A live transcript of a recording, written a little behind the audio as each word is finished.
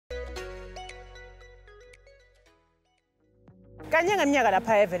Kanye ngeminyaka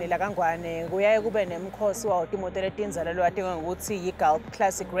lapha eveni la kaNgwane kuyaye kube nemkhosi wawo imoto letinzala lo yadinga ukuthi yiGulf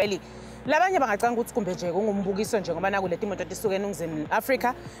Classic Rally. Labanye bangacanga ukuthi kumbe nje kungumbukiso nje ngoba naku leti moto tisuke eNingizimu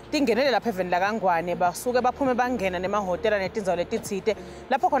Afrika tingenele lapha eveni la kaNgwane basuke baphume bangena nemahotela netinzawo letithite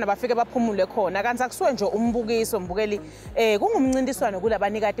lapho khona bafike baphumule khona kanti akusuwe nje umbukiso mbukeli kungumncintiswano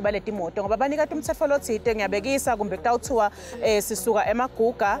kulabanikati baleti moto ngoba banikati umthetho lothite ngiyabekisa kumbe kutawuthiwa sisuka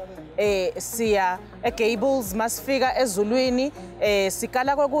eMaguga siya eGables masifika ezulwini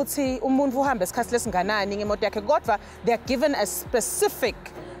sikala ukuthi umuntu uhambe isikhathi lesinganani ngemoto yakhe kodwa they are given a specific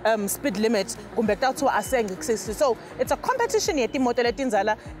speed limit kumbe kuthiwa asenge ku60. So it's a competition yetimoto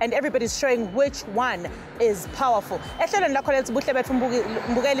letinzala and everybody's showing which one is powerful. Ehlelweni lakho lethi Buhle Betfu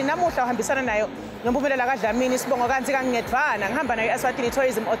mbukeli namuhla uhambisana nayo nompumelelo kaDlamini sibongo kanti kangedvana ngihamba nayo eSwatini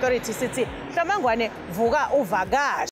Tourism Authority sithi Hlomangwane vuka uvakashe.